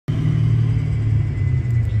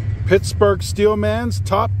Pittsburgh Steelman's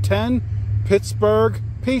Top 10 Pittsburgh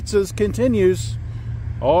Pizzas continues.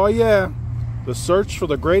 Oh yeah, the search for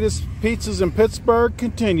the greatest pizzas in Pittsburgh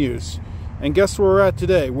continues. And guess where we're at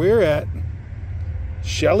today? We're at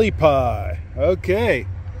Shelly Pie. Okay,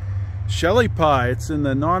 Shelly Pie. It's in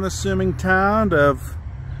the non-assuming town of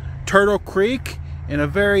Turtle Creek in a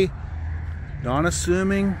very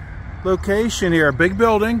non-assuming location here. A big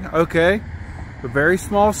building, okay. A very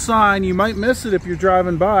small sign. You might miss it if you're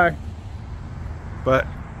driving by. But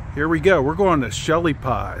here we go. We're going to Shelly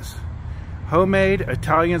Pies. Homemade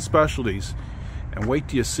Italian specialties. And wait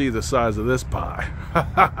till you see the size of this pie.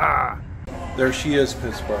 There she is,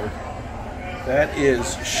 Pittsburgh. That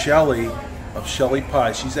is Shelly of Shelly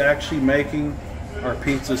Pie. She's actually making our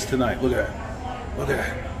pizzas tonight. Look at that. Look at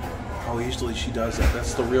that. How easily she does that.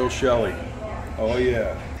 That's the real Shelly. Oh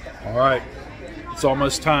yeah. All right. It's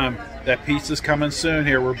almost time. That pizza's coming soon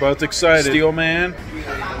here. We're both excited. Steelman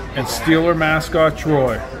and Steeler mascot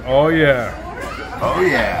Troy. Oh yeah. Oh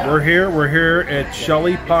yeah. We're here at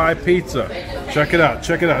Shelly Pie Pizza. Check it out.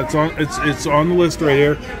 Check it out. It's on the list right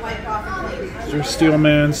here. There's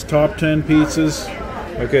Steelman's Top 10 Pizzas.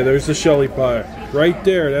 Okay, there's the Shelly Pie. Right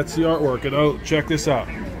there. That's the artwork. And oh, check this out.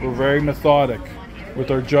 We're very methodic with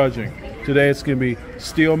our judging. Today it's going to be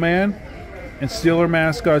Steelman and Steeler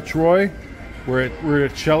mascot Troy. We're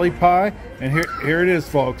at Shelly Pie, and here it is,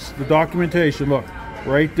 folks. The documentation. Look,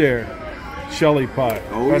 right there, Shelly Pie.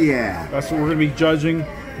 Oh yeah. That's what we're gonna be judging.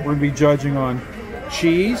 We're gonna be judging on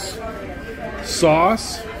cheese,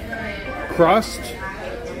 sauce, crust,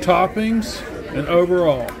 toppings, and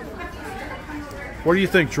overall. What do you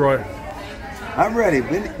think, Troy? I'm ready.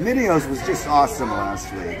 Minio's was just awesome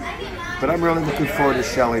last week, but I'm really looking forward to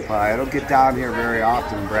Shelly Pie. I don't get down here very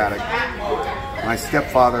often, Braddock. My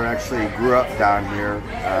stepfather actually grew up down here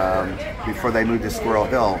before they moved to Squirrel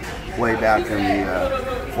Hill, way back in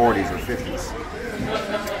the 40s or 50s.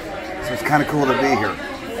 So it's kind of cool to be here.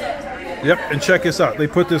 Yep, and check this out. They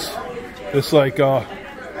put this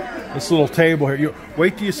little table here.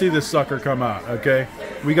 Wait till you see this sucker come out. Okay,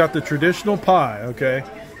 we got the traditional pie. Okay,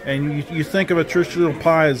 and you think of a traditional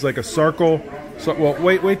pie as like a circle. So, well,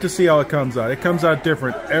 wait to see how it comes out. It comes out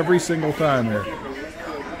different every single time here.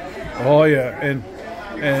 Oh yeah, and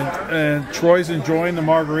Troy's enjoying the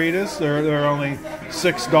margaritas. They're only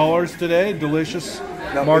 $6 today. Delicious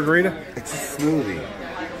margarita. It's a smoothie.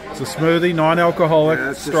 It's a smoothie, non-alcoholic,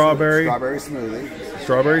 yeah, strawberry smoothie.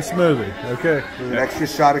 Strawberry smoothie. Okay. With an extra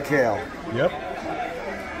shot of kale. Yep.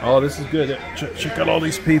 Oh, this is good. Check out all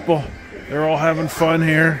these people. They're all having fun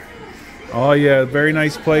here. Oh yeah, very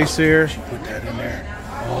nice place here. Put that in there.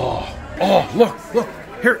 Oh, look.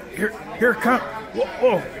 Here it comes.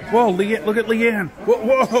 Whoa, Leanne, look at Leanne.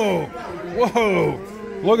 Whoa,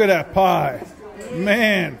 look at that pie.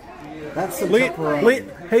 Man. That's some pepperoni.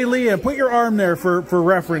 Hey, Leanne, put your arm there for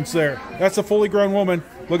reference there. That's a fully grown woman.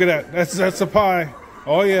 Look at that. That's a pie.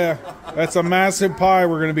 Oh, yeah. That's a massive pie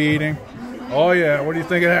we're going to be eating. Oh, yeah. What do you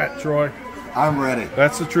think of that, Troy? I'm ready.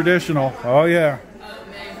 That's the traditional. Oh, yeah.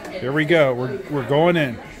 Here we go. We're going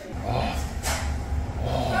in.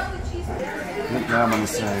 I'm going to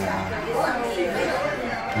say,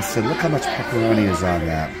 I said, look how much pepperoni is on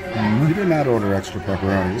that. You did not order extra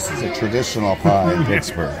pepperoni. This is a traditional pie in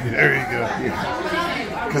Pittsburgh. There you go.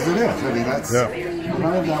 Because it is. I mean, that's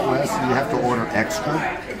none of that West. You have to order extra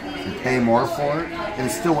and pay more for it, and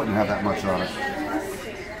it still wouldn't have that much on it.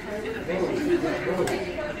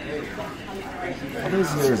 All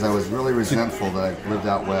these years, I was really resentful that I lived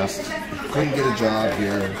out West. Couldn't get a job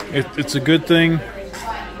here. It's a good thing.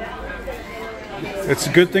 It's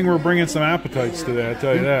a good thing we're bringing some appetites today, I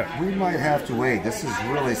tell you that. We might have to wait. This is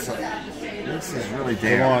really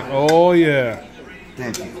damn. Come on. Oh, yeah.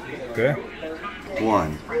 Thank you. Okay.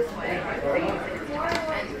 One.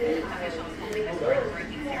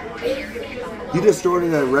 You just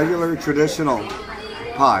ordered a regular traditional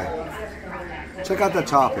pie. Check out the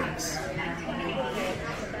toppings.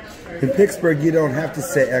 In Pittsburgh, you don't have to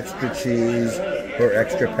say extra cheese or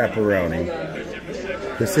extra pepperoni.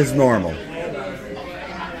 This is normal.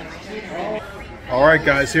 All right,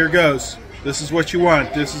 guys, here goes. This is what you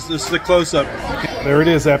want. This is the close-up. There it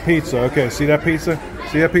is, that pizza. Okay, see that pizza?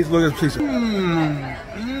 See that pizza? Look at the pizza.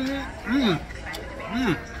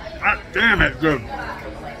 God damn it, good.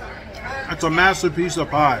 That's a massive piece of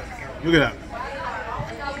pie. Look at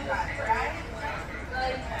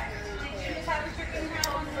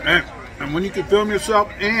that. And when you can film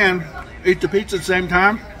yourself and eat the pizza at the same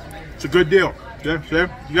time, it's a good deal. Okay, see?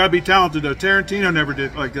 You gotta be talented though. Tarantino never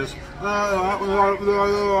did like this.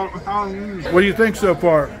 What do you think so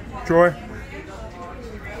far, Troy?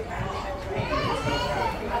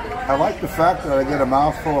 I like the fact that I get a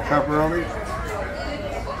mouthful of pepperoni,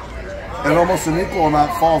 and almost an equal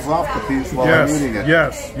amount falls off the piece while I'm eating it.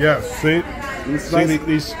 Yes, yes. See,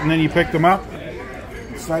 these, and then you pick them up.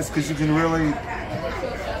 It's nice because you can really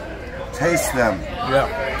taste them.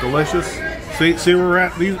 Yeah, delicious. See where we're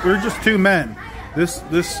at. We're just two men. This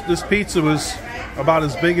pizza was about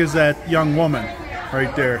as big as that young woman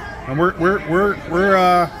right there, and we're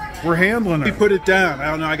handling it. We put it down.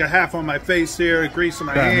 I don't know. I got half on my face here, grease on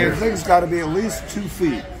my hands. The thing's got to be at least 2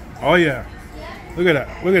 feet. Oh yeah, look at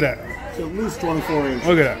that. Look at that. It's at least 24 inches.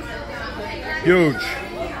 Look at that. Huge.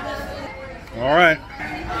 All right.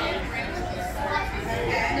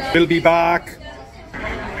 We'll be back.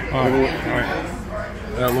 All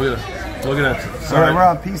right. Look at that. Sorry. All right, we're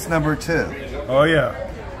on piece number 2. Oh yeah.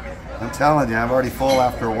 I'm telling you, I'm already full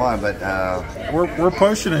after 1, but we're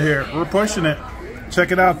pushing it here. We're pushing it.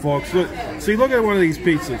 Check it out, folks. Look at one of these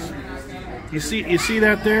pizzas. You see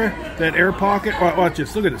that there? That air pocket? Watch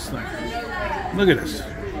this. Look at this thing. Look at this.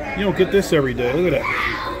 You don't get this every day. Look at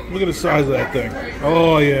that. Look at the size of that thing.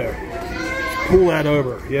 Oh yeah. Pull that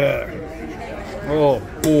over. Yeah. Oh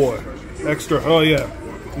boy. Extra. Oh yeah.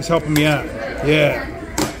 He's helping me out. Yeah.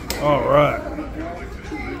 All right.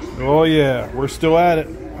 Oh yeah. We're still at it.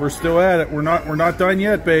 We're still at it. We're not done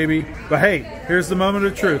yet, baby. But hey, here's the moment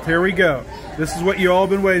of truth. Here we go. This is what you all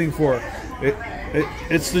been waiting for.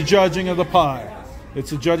 It's the judging of the pie. It's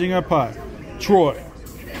the judging of pie. Troy,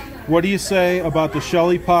 what do you say about the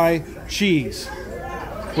Shelly pie cheese?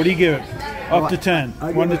 What do you give it? Up to 10.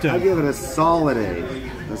 1 to 10. I give it a solid 8.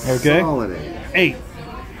 Solid 8. 8.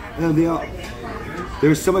 There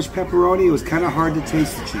was so much pepperoni, it was kind of hard to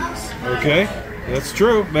taste the cheese. Okay, that's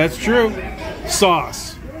true. That's true.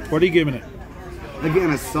 Sauce. What are you giving it?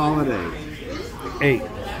 Again, a solid 8. 8.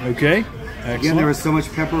 Okay. Excellent. Again, there was so much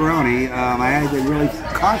pepperoni, I had to really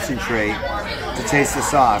concentrate to taste the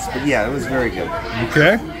sauce. But yeah, it was very good.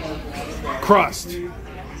 Okay. Crust.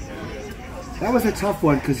 That was a tough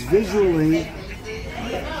one because visually,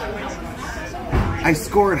 I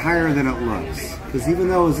score it higher than it looks. Because even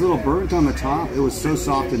though it was a little burnt on the top, it was so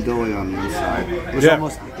soft and doughy on the inside. It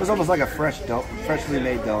was almost like a freshly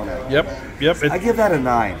made donut. Yep. I give that a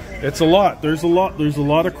 9. It's a lot. There's a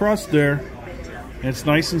lot of crust there. And it's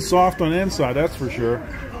nice and soft on the inside, that's for sure.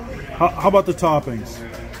 How about the toppings?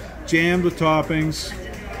 Jammed with toppings.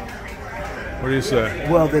 What do you say?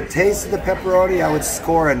 Well, the taste of the pepperoni, I would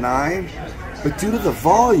score a 9. But due to the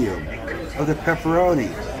volume of the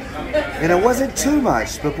pepperoni, and it wasn't too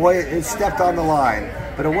much, but boy, it stepped on the line.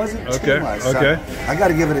 But it wasn't too much. So I got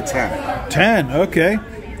to give it a 10. 10, okay.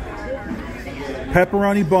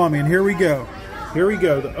 Pepperoni bombing, and here we go. Here we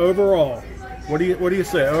go. The overall. What do you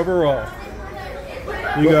say overall?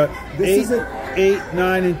 You got 8,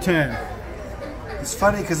 9, and 10. It's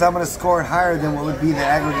funny because I'm going to score it higher than what would be the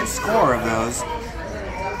aggregate score of those.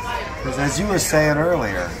 Because as you were saying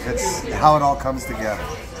earlier, it's how it all comes together.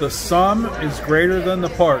 The sum is greater than the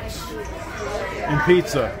parts in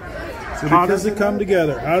pizza. So how does it come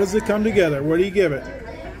together? How does it come together? What do you give it?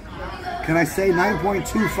 Can I say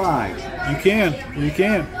 9.25? You can.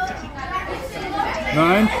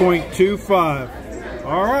 9.25.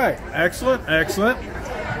 All right. Excellent.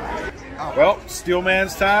 Well,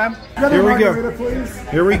 Steelman's time. Here we go.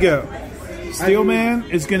 Here we go. Steelman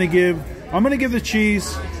is going to give. I'm going to give the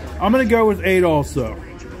cheese. I'm going to go with 8 also.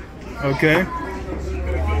 Okay.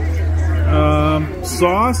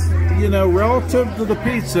 Sauce, relative to the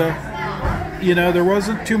pizza, there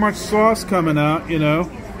wasn't too much sauce coming out,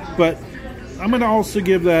 but I'm going to also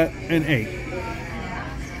give that an 8.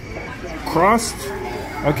 Crust,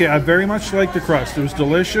 okay, I very much like the crust. It was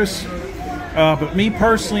delicious, but me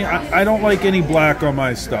personally, I don't like any black on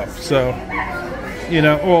my stuff, so,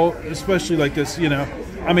 well, especially like this,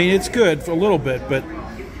 I mean, it's good for a little bit, but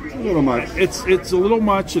a little much. It's a little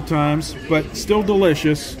much at times, but still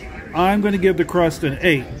delicious. I'm going to give the crust an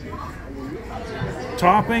 8.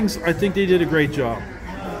 Toppings, I think they did a great job.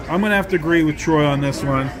 I'm going to have to agree with Troy on this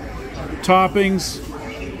one. Toppings,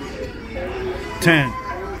 10.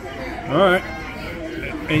 All right.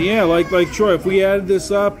 And yeah, like Troy, if we added this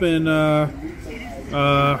up and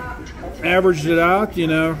averaged it out,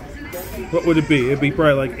 what would it be? It'd be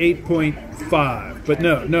probably like 8.5. But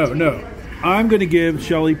no. I'm going to give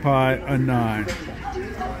Shelly pie a 9.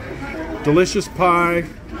 Delicious pie.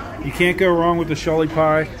 You can't go wrong with the Shelly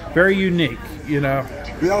pie. Very unique,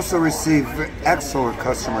 We also received excellent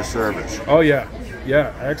customer service. Oh, yeah.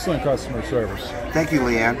 Yeah, excellent customer service. Thank you,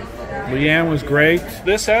 Leanne. Leanne was great.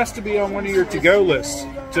 This has to be on one of your to-go lists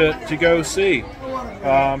to go see.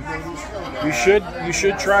 You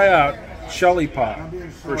should try out Shelly pie,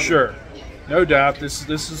 for sure. No doubt,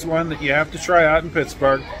 this is one that you have to try out in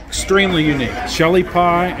Pittsburgh. Extremely unique. Shelly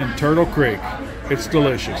pie and Turtle Creek. It's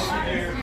delicious.